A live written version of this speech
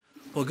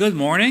Well, good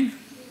morning.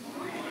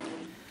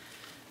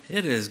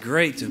 It is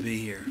great to be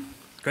here.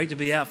 Great to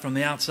be out from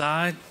the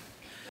outside,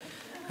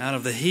 out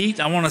of the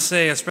heat. I want to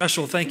say a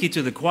special thank you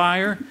to the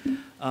choir.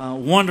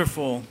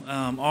 Wonderful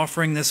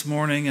offering this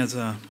morning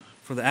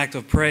for the act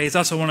of praise. I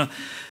also want to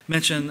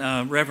mention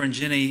Reverend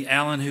Jenny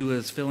Allen, who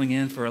is filling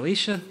in for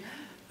Alicia.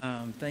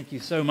 Thank you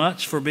so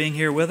much for being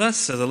here with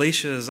us, as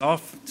Alicia is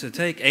off to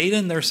take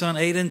their son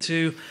Aiden,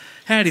 to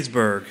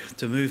Hattiesburg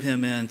to move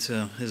him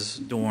into his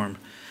dorm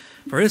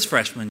for his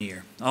freshman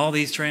year. All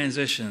these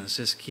transitions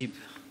just keep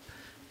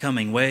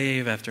coming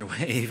wave after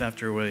wave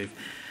after wave.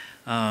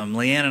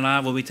 Leanne and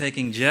I will be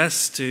taking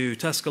Jess to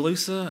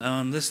Tuscaloosa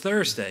on this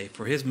Thursday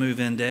for his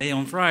move-in day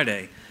on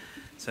Friday.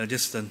 So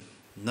just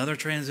another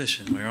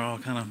transition. We're all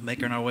kind of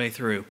making our way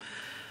through.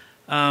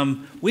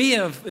 We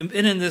have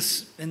been in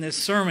this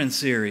sermon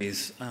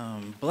series,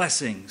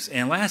 Blessings,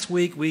 and last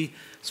week we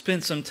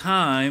spent some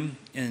time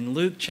in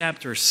Luke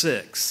chapter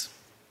 6.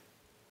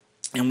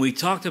 And we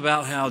talked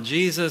about how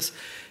Jesus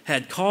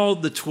had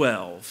called the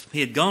 12.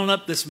 He had gone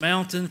up this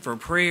mountain for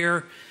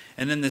prayer,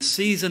 and in this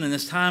season, in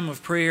this time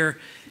of prayer,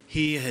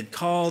 he had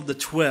called the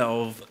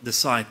 12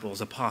 disciples,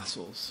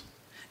 apostles,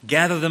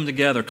 gathered them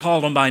together,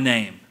 called them by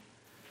name.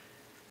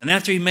 And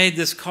after he made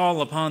this call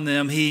upon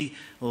them, he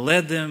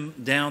led them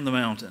down the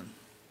mountain.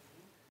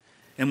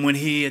 And when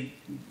he had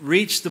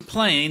reached the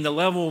plain, the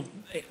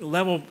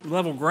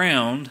level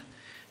ground,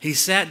 he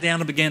sat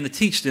down and began to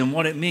teach them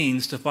what it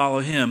means to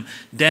follow him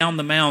down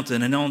the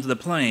mountain and onto the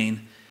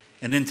plain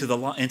and into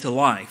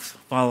life,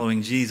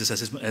 following Jesus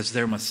as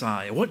their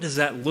Messiah. What does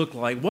that look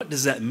like? What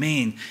does that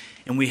mean?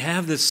 And we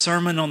have this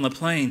Sermon on the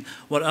Plain,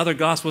 what other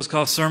Gospels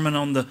call Sermon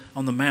on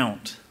the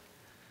Mount.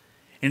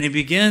 And he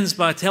begins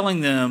by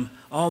telling them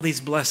all these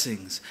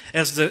blessings.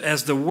 As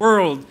the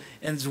world,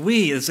 as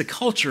the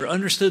culture,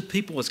 understood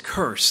people as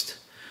cursed,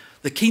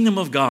 the kingdom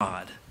of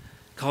God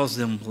calls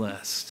them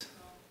blessed.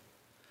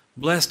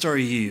 Blessed are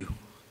you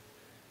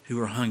who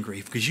are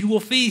hungry, because you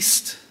will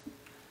feast.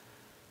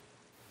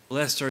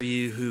 Blessed are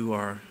you who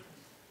are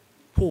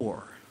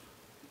poor.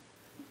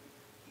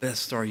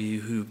 Blessed are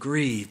you who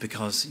grieve,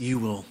 because you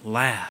will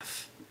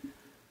laugh.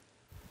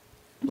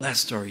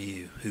 Blessed are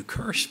you who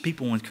curse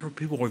people when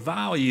people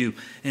revile you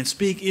and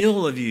speak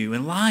ill of you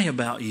and lie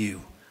about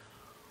you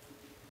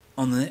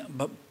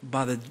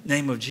by the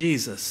name of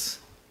Jesus,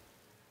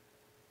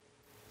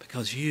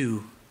 because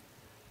you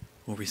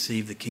will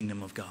receive the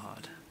kingdom of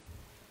God.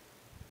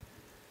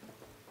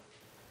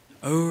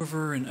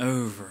 Over and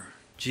over,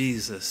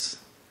 Jesus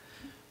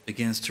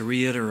begins to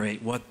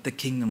reiterate what the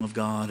kingdom of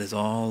God is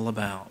all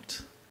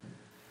about.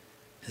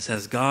 It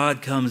says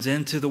God comes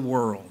into the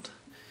world,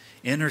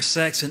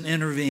 intersects and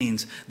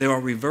intervenes. There are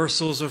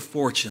reversals of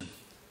fortune.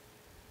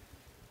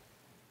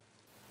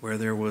 Where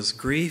there was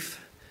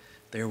grief,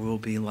 there will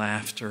be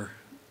laughter.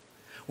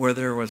 Where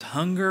there was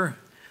hunger,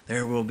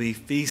 there will be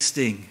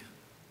feasting.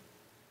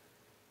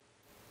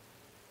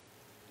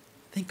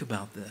 Think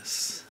about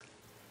this.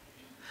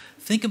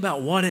 Think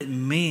about what it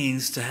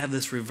means to have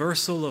this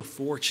reversal of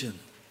fortune.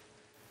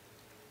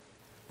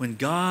 When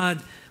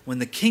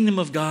the kingdom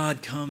of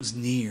God comes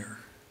near,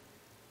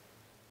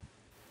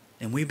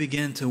 and we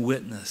begin to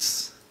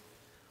witness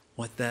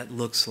what that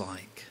looks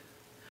like,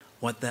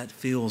 what that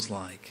feels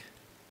like,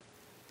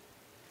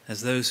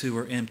 as those who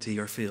are empty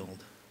are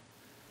filled,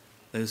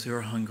 those who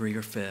are hungry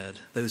are fed,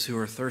 those who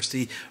are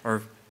thirsty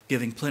are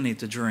given plenty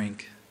to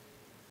drink,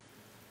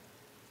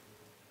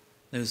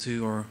 those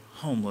who are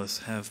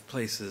homeless have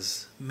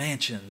places,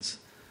 mansions.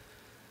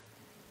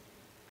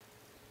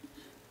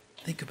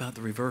 Think about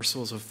the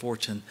reversals of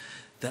fortune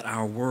that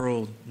our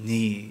world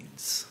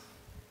needs,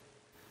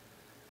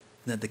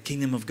 that the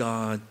kingdom of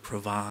God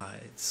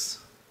provides.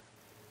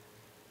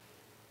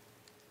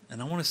 And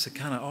I want us to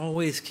kind of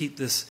always keep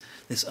this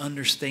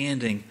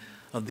understanding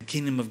of the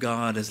kingdom of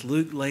God as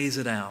Luke lays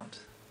it out,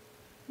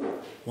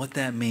 what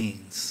that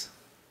means.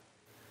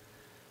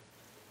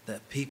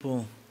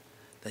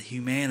 That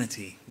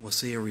humanity will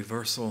see a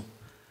reversal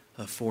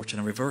of fortune,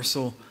 a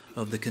reversal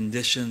of the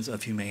conditions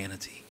of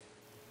humanity.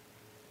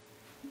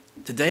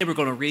 Today we're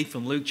going to read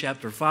from Luke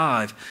chapter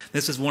 5.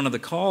 This is one of the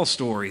call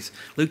stories.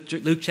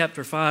 Luke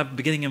chapter 5,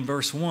 beginning in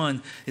verse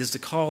 1, is the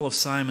call of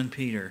Simon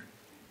Peter.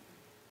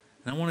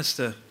 And I want us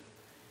to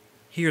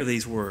hear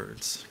these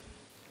words.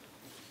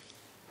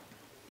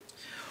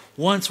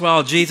 Once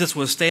while Jesus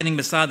was standing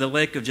beside the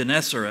lake of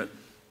Gennesaret,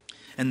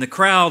 and the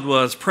crowd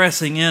was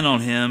pressing in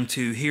on him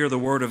to hear the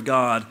word of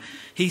God,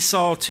 he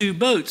saw 2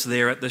 boats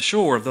there at the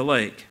shore of the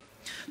lake.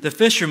 The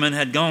fishermen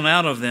had gone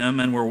out of them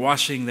and were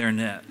washing their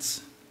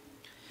nets.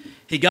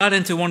 He got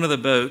into one of the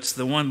boats,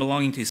 the one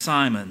belonging to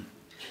Simon,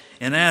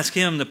 and asked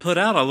him to put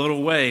out a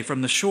little way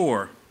from the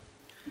shore.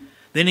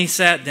 Then he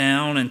sat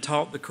down and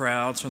taught the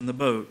crowds from the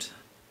boat.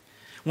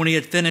 When he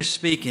had finished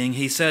speaking,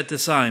 he said to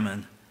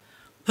Simon,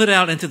 "Put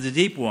out into the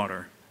deep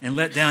water and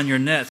let down your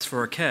nets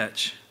for a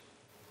catch."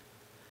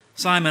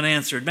 Simon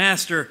answered,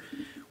 "Master,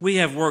 we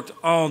have worked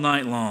all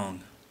night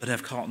long, but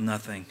have caught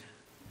nothing.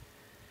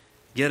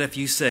 Yet if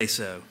you say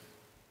so,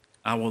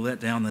 I will let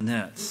down the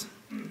nets."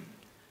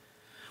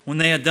 When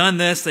they had done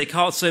this, they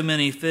caught so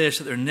many fish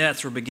that their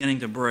nets were beginning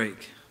to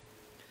break.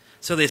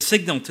 So they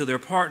signaled to their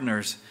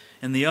partners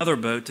in the other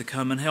boat to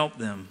come and help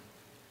them.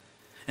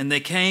 And they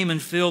came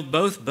and filled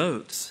both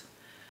boats,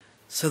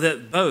 so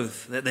that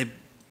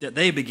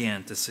they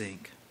began to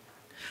sink.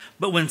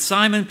 But when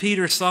Simon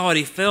Peter saw it,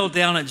 he fell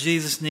down at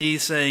Jesus'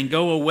 knees, saying,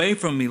 "Go away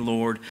from me,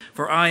 Lord,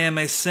 for I am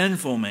a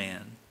sinful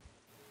man."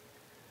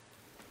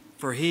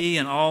 For he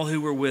and all who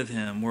were with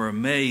him were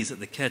amazed at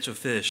the catch of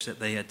fish that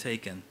they had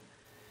taken.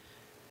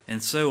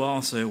 And so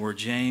also were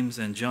James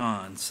and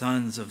John,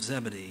 sons of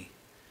Zebedee,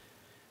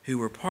 who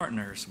were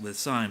partners with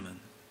Simon.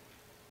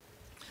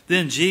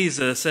 Then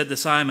Jesus said to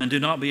Simon, "Do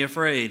not be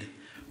afraid.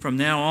 From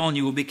now on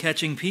you will be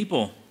catching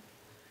people."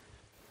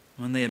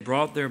 When they had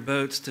brought their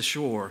boats to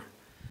shore,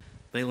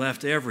 they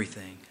left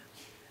everything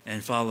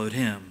and followed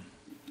him.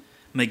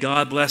 May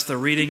God bless the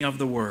reading of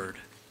the word.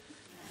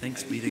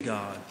 Thanks be to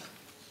God.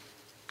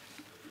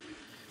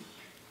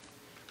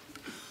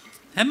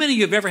 How many of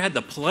you have ever had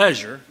the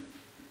pleasure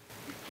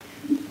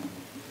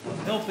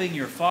of helping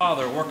your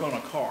father work on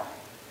a car?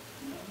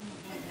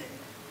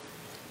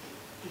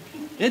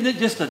 Isn't it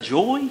just a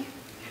joy?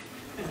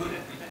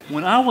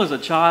 When I was a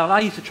child,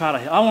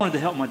 I wanted to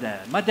help my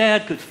dad. My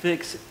dad could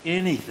fix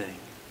anything.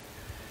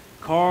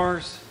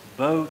 Cars,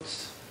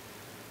 boats,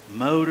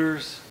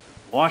 motors,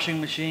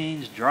 washing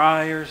machines,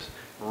 dryers,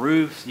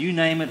 roofs, you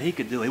name it, he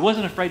could do it. He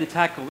wasn't afraid to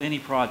tackle any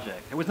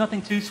project. There was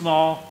nothing too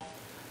small,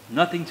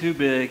 nothing too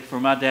big for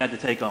my dad to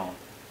take on.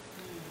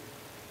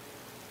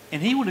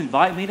 And he would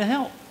invite me to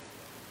help.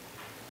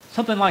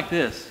 Something like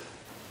this.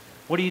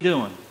 "What are you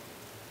doing?"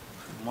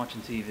 "I'm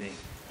watching TV."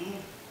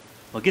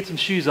 "Well, get some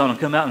shoes on and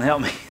come out and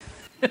help me."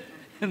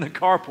 In the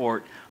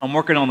carport, I'm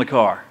working on the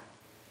car.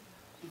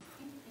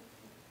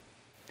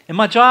 And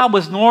my job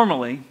was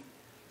normally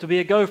to be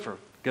a gopher.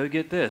 Go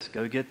get this,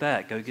 go get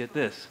that, go get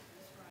this.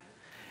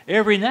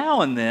 Every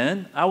now and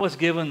then, I was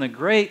given the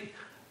great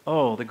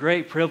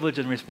privilege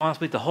and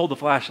responsibility to hold the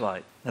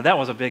flashlight. Now, that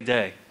was a big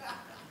day.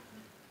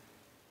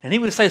 And he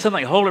would say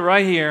something like, "Hold it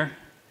right here."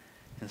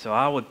 And so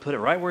I would put it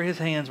right where his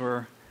hands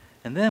were.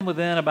 And then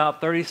within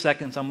about 30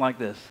 seconds, I'm like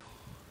this.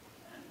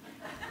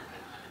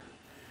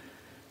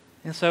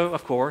 And so,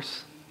 of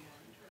course,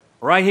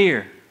 right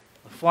here,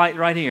 the flight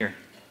right here.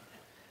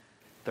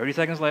 30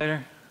 seconds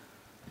later,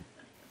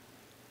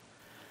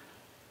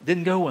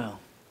 didn't go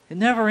well. It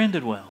never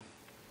ended well.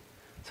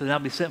 So then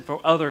I'd be sent for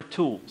other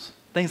tools,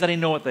 things I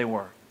didn't know what they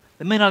were.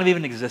 They may not have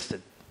even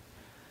existed.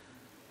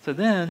 So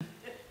then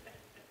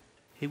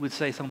he would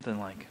say something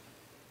like,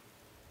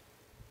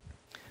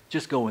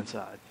 "Just go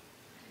inside."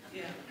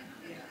 Yeah,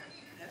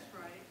 that's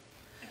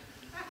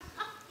right.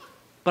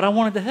 But I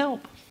wanted to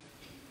help.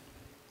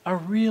 I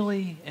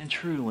really and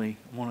truly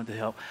wanted to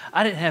help.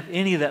 I didn't have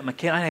any of that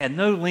I had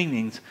no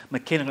leanings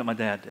mechanically like my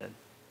dad did.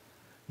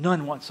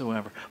 None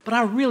whatsoever. But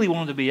I really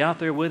wanted to be out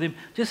there with him,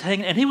 just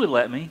hanging, and he would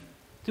let me.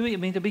 To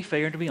be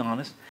fair and to be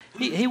honest,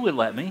 he would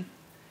let me.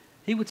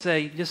 He would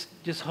say,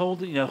 just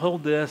hold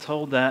this,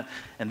 hold that,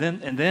 and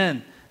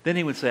then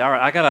he would say, "All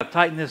right, I got to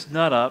tighten this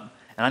nut up,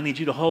 and I need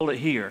you to hold it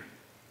here."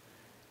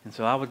 And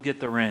so I would get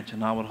the wrench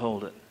and I would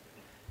hold it,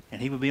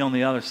 and he would be on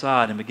the other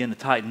side and begin to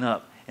tighten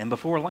up. And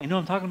before long, you know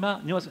what I'm talking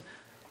about? You know what's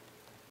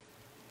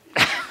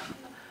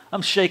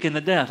I'm shaking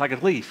to death like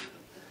a leaf.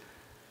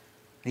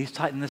 He's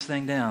tightening this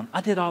thing down.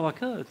 I did all I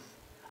could.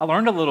 I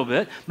learned a little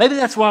bit. Maybe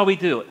that's why we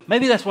do it.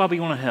 Maybe that's why we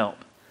want to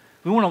help.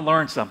 We want to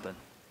learn something.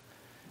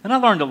 And I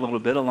learned a little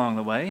bit along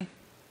the way.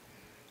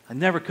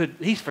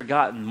 He's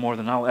forgotten more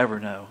than I'll ever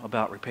know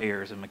about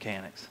repairs and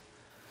mechanics.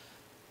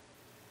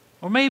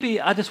 Or maybe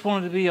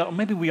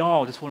maybe we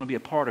all just want to be a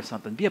part of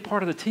something, be a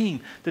part of the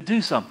team to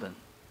do something.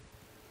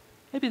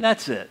 Maybe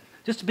that's it.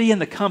 Just to be in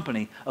the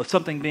company of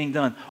something being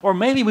done. Or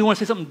maybe we want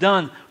to see something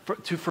done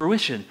to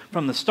fruition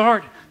from the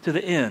start to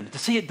the end, to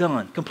see it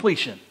done,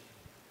 completion.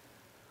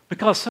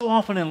 Because so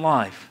often in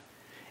life,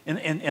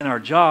 in our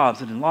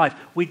jobs and in life,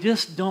 we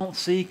just don't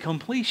see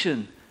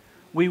completion.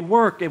 We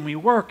work and we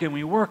work and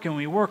we work and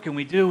we work and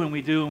we do and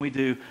we do and we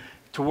do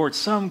towards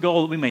some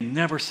goal that we may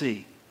never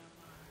see.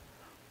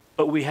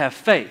 But we have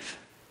faith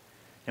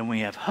and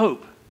we have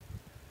hope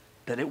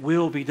that it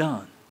will be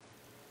done.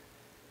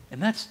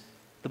 And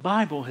the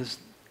Bible has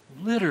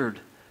littered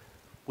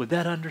with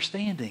that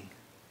understanding.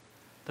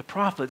 The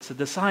prophets, the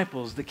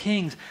disciples, the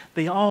kings,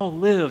 they all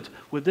lived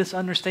with this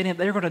understanding.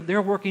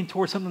 They're working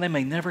towards something they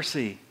may never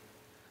see.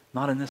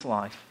 Not in this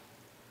life.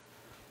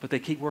 But they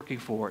keep working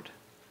for it.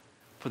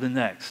 For the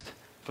next,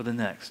 for the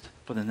next,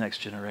 for the next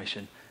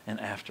generation, and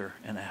after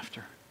and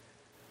after.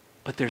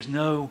 But there's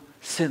no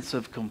sense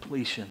of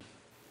completion.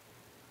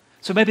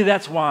 So maybe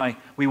that's why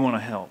we want to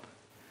help.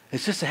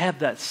 It's just to have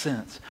that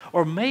sense.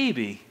 Or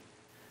maybe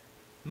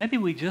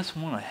we just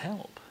want to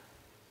help.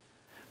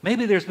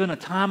 Maybe there's been a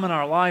time in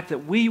our life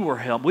that we were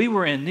helped. We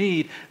were in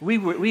need.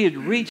 We had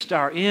reached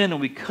our end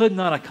and we could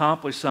not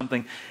accomplish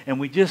something and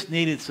we just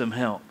needed some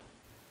help.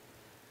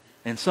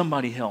 And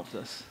somebody helped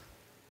us.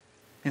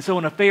 And so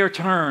in a fair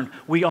turn,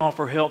 we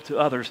offer help to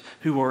others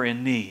who are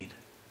in need.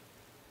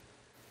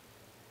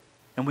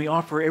 and we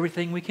offer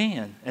everything we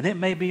can. And it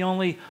may be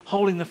only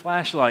holding the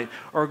flashlight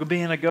or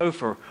being a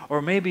gopher,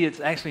 or maybe it's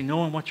actually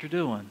knowing what you're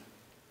doing.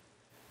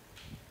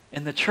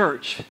 And the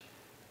church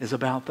is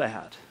about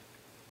that.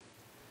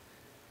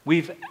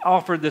 We've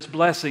offered this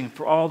blessing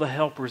for all the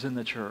helpers in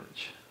the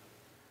church.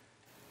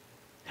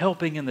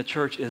 Helping in the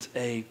church is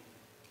a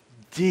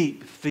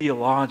deep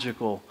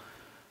theological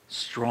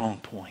strong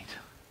point.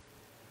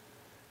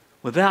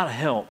 Without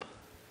help,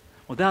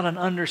 without an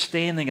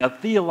understanding, a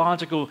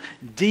theological,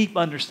 deep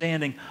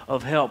understanding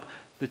of help,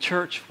 the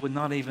church would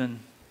not even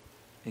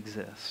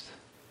exist.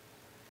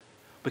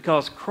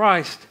 Because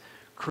Christ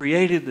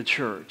created the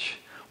church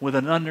with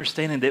an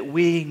understanding that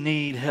we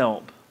need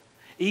help.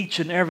 Each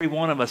and every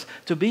one of us.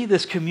 To be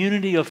this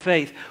community of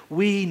faith,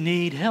 we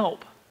need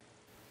help.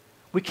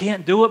 We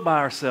can't do it by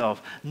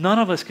ourselves. None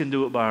of us can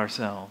do it by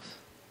ourselves.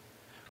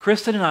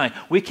 Kristen and I,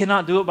 we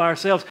cannot do it by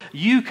ourselves.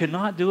 You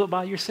cannot do it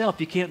by yourself.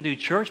 You can't do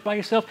church by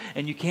yourself,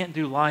 and you can't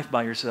do life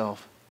by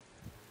yourself.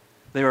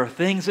 There are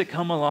things that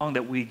come along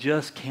that we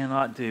just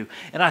cannot do.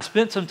 And I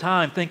spent some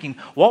time thinking,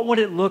 what would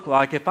it look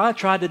like if I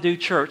tried to do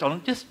church? I'll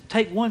just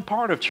take one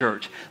part of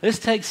church. Let's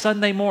take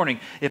Sunday morning.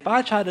 If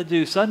I tried to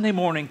do Sunday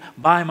morning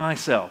by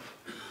myself,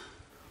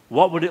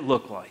 what would it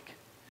look like?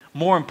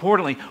 More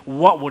importantly,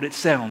 what would it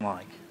sound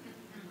like?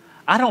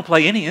 I don't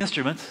play any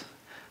instruments.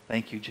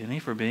 Thank you, Jenny,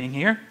 for being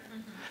here.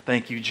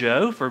 Thank you,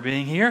 Joe, for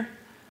being here.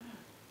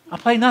 I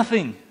play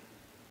nothing.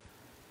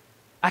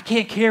 I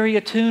can't carry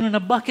a tune in a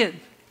bucket.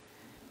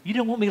 You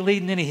don't want me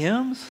leading any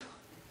hymns?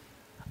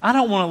 I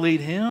don't want to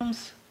lead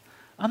hymns.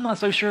 I'm not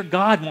so sure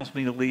God wants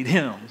me to lead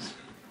hymns.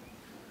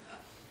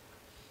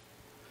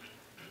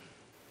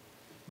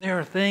 There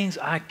are things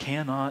I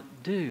cannot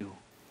do.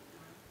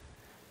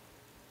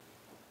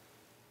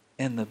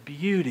 And the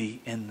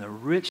beauty and the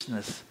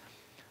richness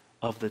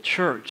of the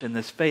church and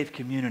this faith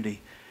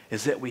community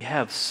is that we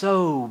have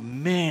so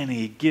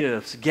many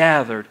gifts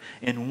gathered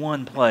in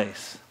one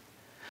place.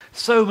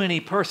 So many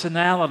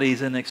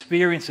personalities and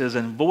experiences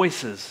and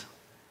voices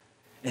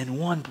in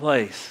one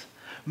place,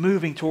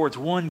 moving towards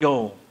one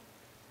goal.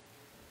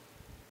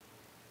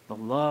 The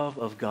love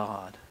of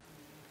God.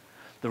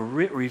 The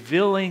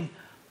revealing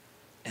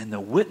and the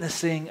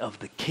witnessing of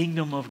the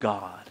kingdom of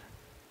God.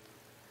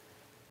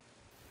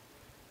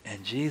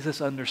 And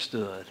Jesus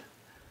understood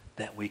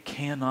that we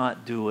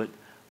cannot do it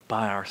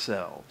by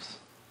ourselves.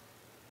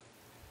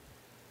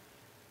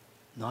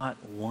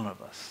 Not one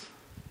of us.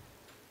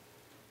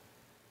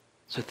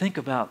 So think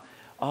about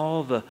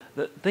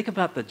think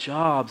about the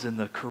jobs and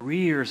the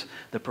careers,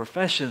 the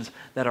professions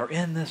that are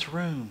in this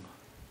room.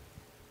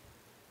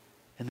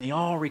 And they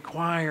all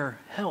require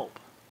help.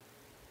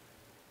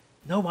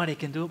 Nobody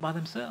can do it by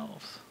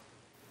themselves.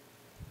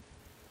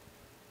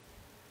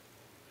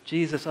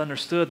 Jesus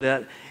understood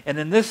that. And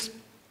in this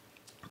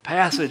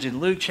passage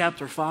in Luke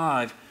chapter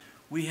 5,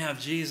 we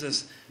have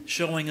Jesus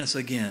showing us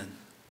again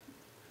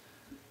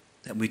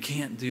that we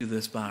can't do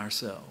this by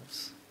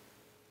ourselves.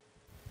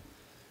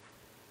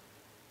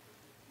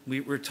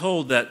 We're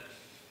told that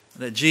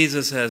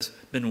Jesus has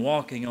been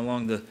walking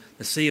along the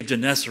Sea of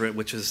Gennesaret,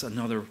 which is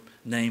another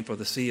name for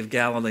the Sea of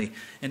Galilee.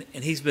 And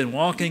he's been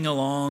walking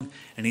along,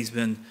 and he's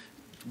been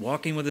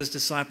walking with his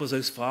disciples,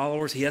 those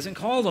followers. He hasn't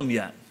called them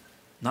yet,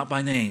 not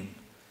by name,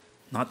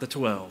 not the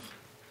 12.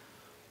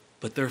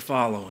 But they're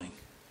following.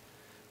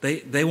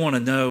 They want to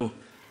know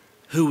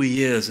who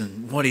he is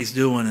and what he's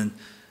doing, and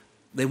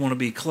they want to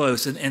be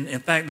close. And in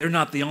fact, they're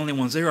not the only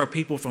ones. There are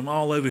people from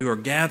all over who are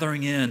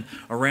gathering in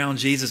around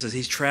Jesus as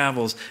he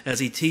travels, as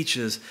he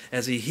teaches,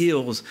 as he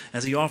heals,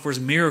 as he offers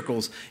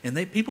miracles. And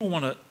people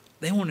want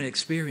to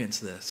experience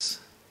this.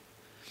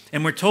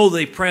 And we're told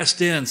they pressed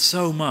in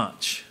so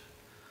much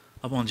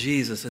upon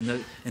Jesus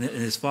and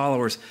his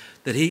followers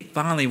that he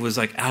finally was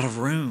like out of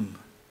room.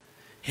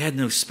 He had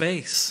no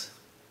space.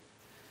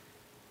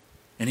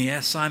 And he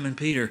asked Simon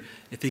Peter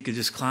if he could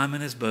just climb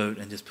in his boat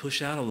and just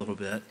push out a little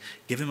bit,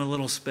 give him a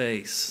little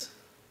space.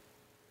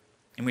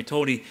 And we're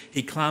told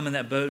he climbed in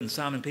that boat, and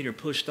Simon Peter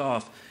pushed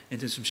off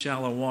into some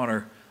shallow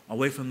water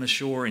away from the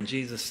shore, and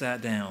Jesus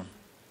sat down.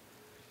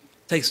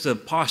 Takes the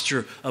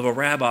posture of a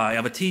rabbi,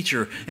 of a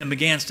teacher, and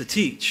begins to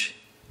teach.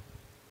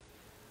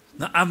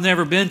 Now, I've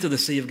never been to the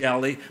Sea of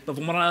Galilee, but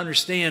from what I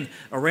understand,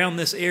 around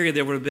this area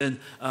there would have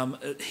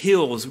been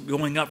hills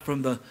going up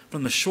from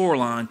the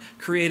shoreline,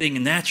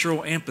 creating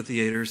natural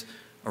amphitheaters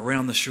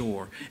around the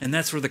shore. And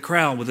that's where the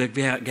crowd would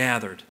have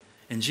gathered.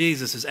 And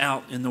Jesus is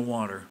out in the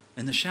water,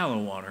 in the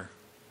shallow water,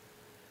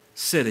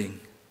 sitting,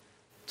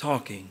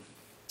 talking,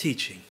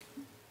 teaching.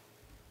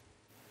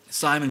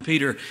 Simon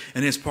Peter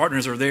and his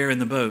partners are there in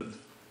the boat,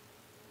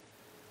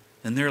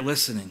 and they're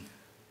listening.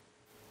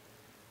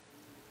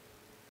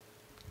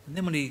 And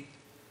then when he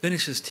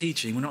finishes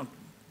teaching, we're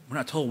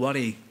not told what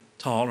he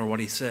taught or what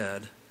he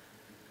said,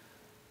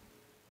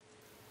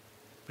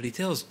 but he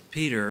tells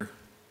Peter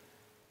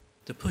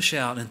to push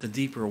out into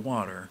deeper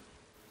water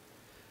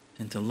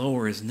and to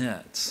lower his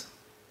nets.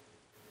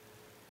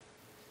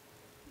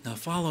 Now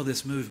follow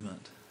this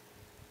movement.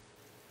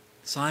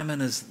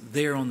 Simon is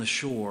there on the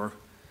shore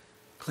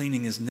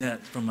cleaning his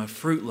net from a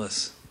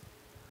fruitless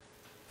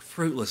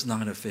fruitless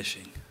night of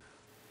fishing.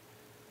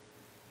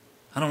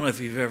 I don't know if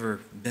you've ever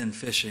been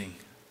fishing,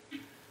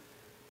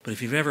 but if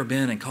you've ever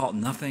been and caught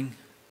nothing,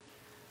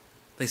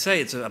 they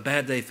say it's a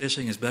bad day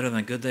fishing is better than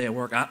a good day at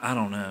work. I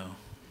don't know.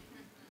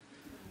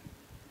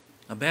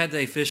 A bad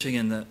day fishing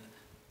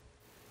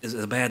is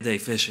a bad day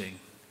fishing.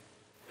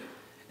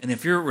 And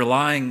if you're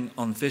relying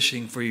on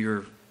fishing for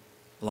your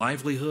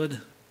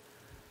livelihood,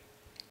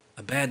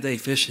 a bad day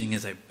fishing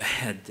is a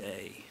bad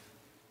day.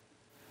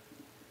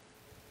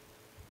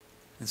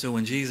 And so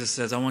when Jesus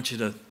says, I want you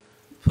to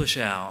push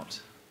out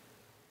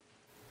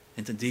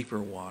into deeper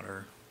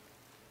water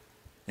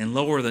and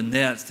lower the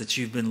nets that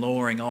you've been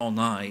lowering all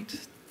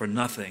night for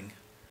nothing,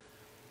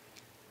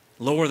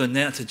 lower the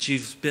nets that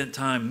you've spent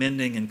time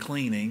mending and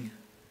cleaning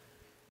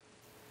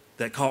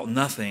that caught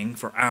nothing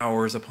for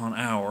hours upon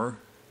hour,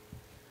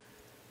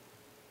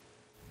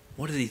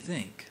 what did he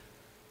think?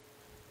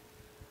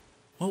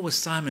 What was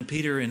Simon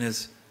Peter and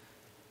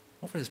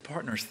what were his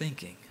partners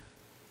thinking?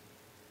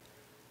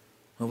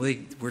 Well,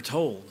 we're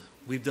told,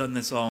 we've done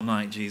this all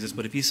night, Jesus,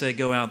 but if you say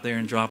go out there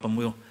and drop them,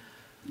 we'll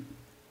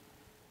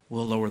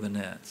lower the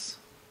nets.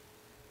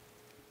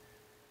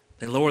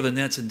 They lower the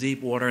nets in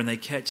deep water and they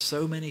catch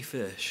so many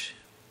fish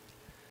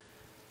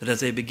that as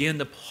they begin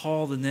to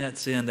haul the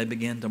nets in, they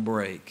begin to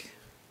break.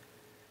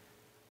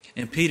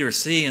 And Peter,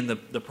 seeing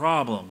the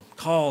problem,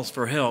 calls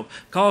for help,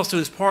 calls to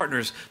his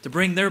partners to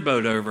bring their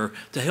boat over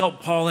to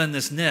help haul in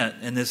this net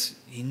and this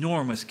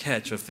enormous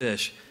catch of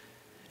fish.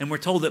 And we're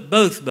told that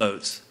both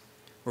boats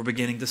were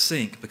beginning to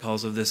sink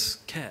because of this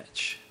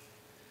catch,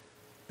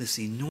 this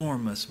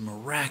enormous,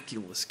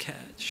 miraculous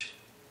catch,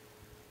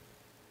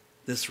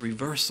 this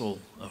reversal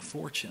of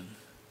fortune.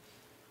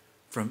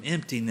 From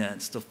empty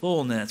nets to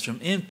full nets, from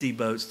empty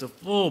boats to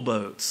full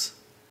boats.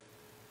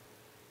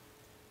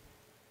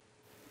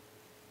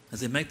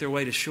 As they make their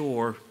way to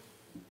shore,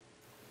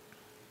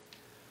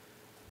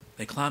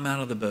 they climb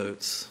out of the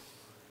boats.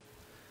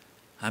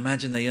 I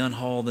imagine they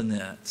unhaul the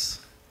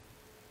nets.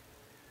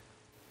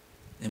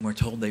 And we're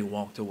told they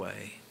walked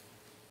away.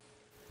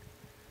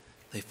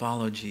 They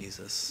followed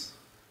Jesus.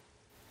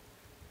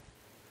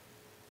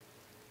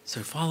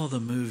 So follow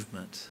the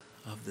movement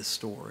of this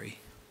story.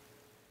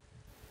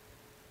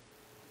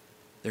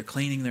 They're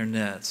cleaning their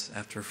nets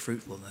after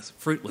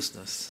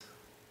fruitlessness.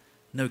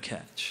 No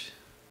catch.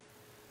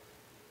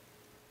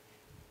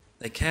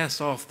 They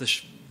cast off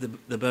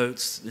the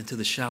boats into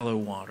the shallow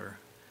water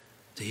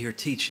to hear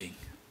teaching,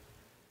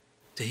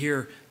 to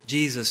hear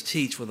Jesus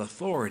teach with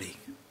authority.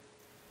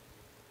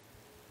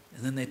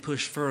 And then they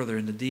push further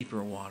into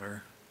deeper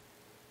water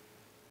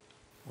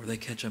where they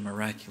catch a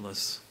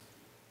miraculous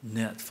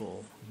net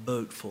full,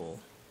 boat full.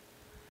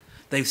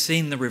 They've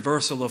seen the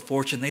reversal of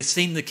fortune. They've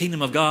seen the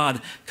kingdom of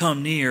God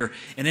come near,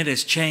 and it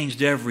has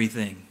changed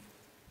everything.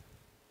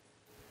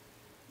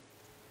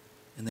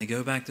 And they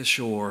go back to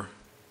shore.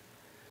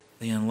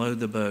 They unload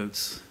the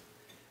boats,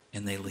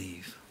 and they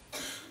leave.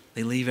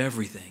 They leave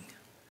everything.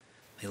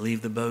 They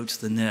leave the boats,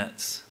 the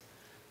nets,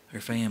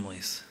 their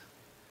families.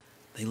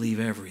 They leave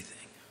everything.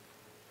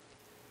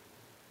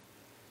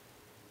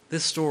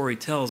 This story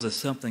tells us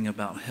something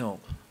about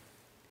help.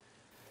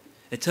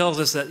 It tells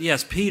us that,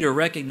 yes, Peter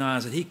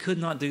recognized that he could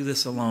not do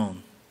this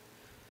alone,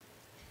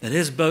 that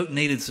his boat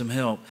needed some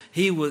help.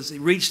 He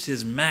reached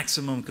his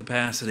maximum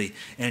capacity,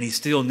 and he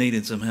still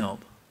needed some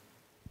help.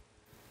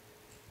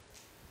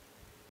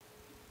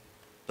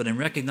 But in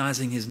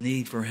recognizing his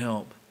need for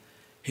help,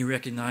 he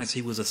recognized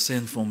he was a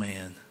sinful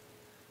man,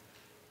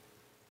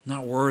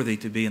 not worthy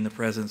to be in the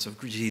presence of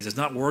Jesus,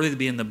 not worthy to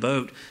be in the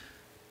boat.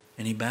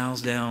 And he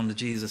bows down to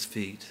Jesus'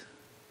 feet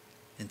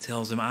and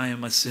tells him, I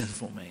am a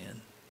sinful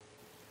man.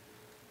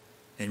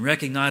 In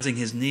recognizing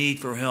his need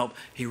for help,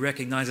 he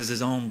recognizes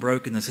his own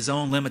brokenness, his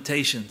own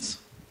limitations.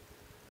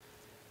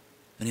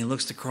 And he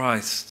looks to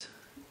Christ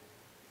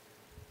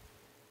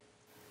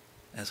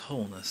as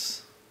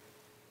wholeness.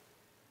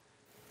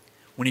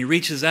 When he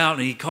reaches out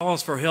and he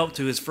calls for help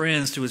to his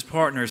friends, to his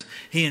partners,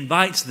 he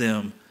invites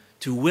them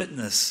to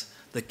witness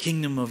the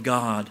kingdom of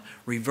God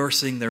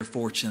reversing their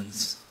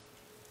fortunes.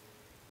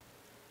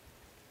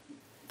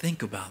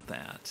 Think about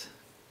that.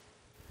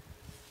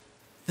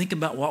 Think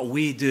about what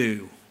we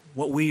do,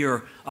 what we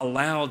are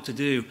allowed to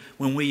do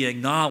when we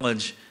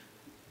acknowledge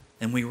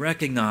and we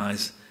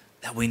recognize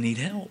that we need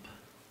help,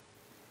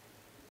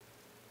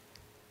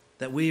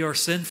 that we are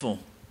sinful,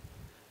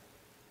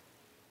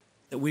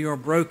 that we are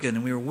broken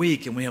and we are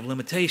weak and we have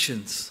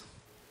limitations.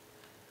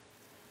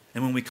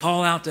 And when we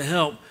call out to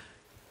help,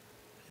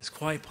 it's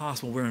quite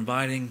possible we're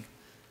inviting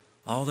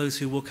all those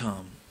who will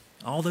come.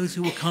 All those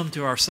who will come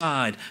to our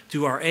side,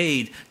 to our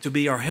aid, to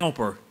be our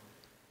helper,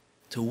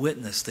 to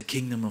witness the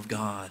kingdom of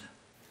God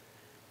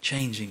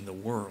changing the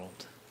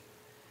world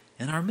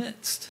in our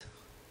midst.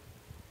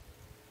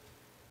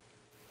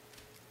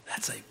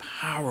 That's a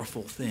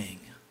powerful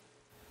thing.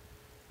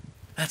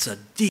 That's a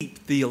deep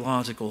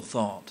theological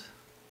thought,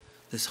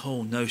 this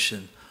whole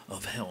notion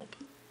of help.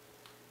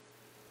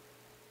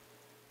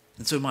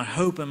 And so my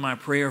hope and my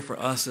prayer for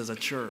us as a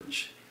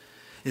church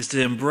is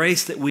to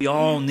embrace that we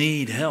all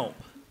need help.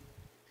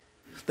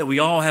 that we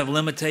all have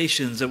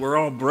limitations, that we're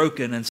all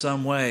broken in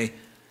some way,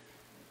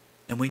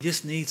 and we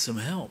just need some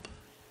help.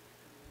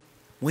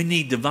 We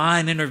need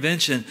divine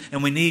intervention,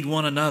 and we need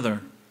one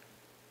another.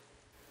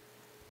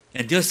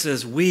 And just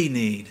as we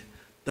need,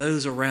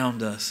 those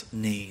around us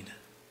need.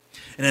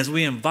 And as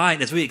we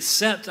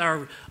accept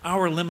our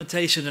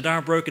limitation and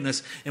our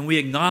brokenness, and we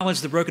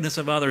acknowledge the brokenness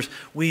of others,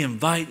 we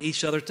invite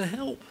each other to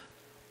help.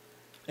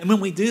 And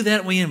when we do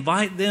that, we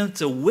invite them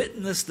to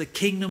witness the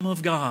kingdom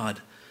of God,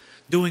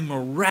 doing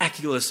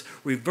miraculous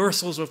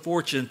reversals of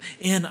fortune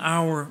in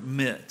our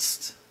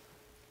midst.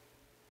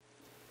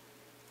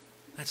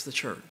 That's the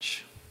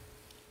church.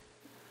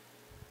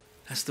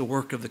 That's the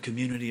work of the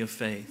community of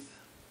faith.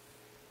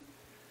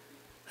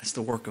 That's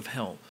the work of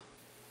help.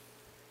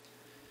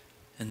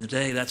 And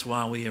today, that's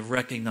why we have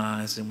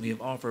recognized and we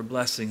have offered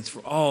blessings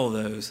for all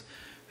those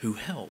who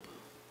help.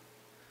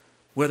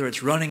 Whether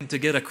it's running to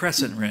get a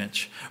crescent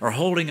wrench, or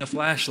holding a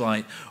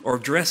flashlight, or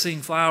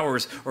dressing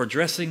flowers, or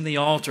dressing the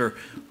altar,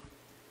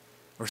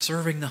 or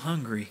serving the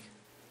hungry,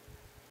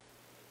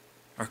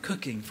 or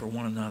cooking for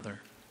one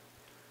another.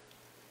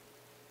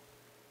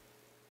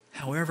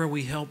 However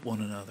we help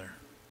one another,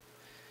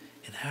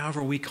 and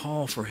however we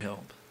call for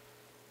help,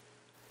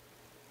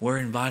 we're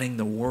inviting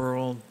the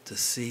world to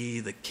see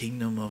the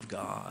kingdom of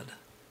God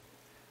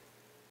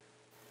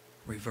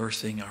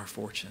reversing our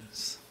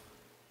fortunes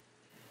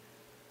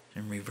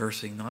and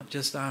reversing not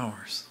just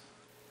ours,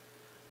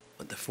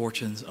 but the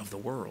fortunes of the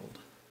world.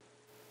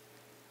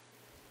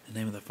 In the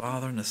name of the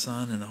Father, and the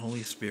Son, and the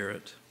Holy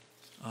Spirit.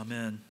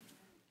 Amen.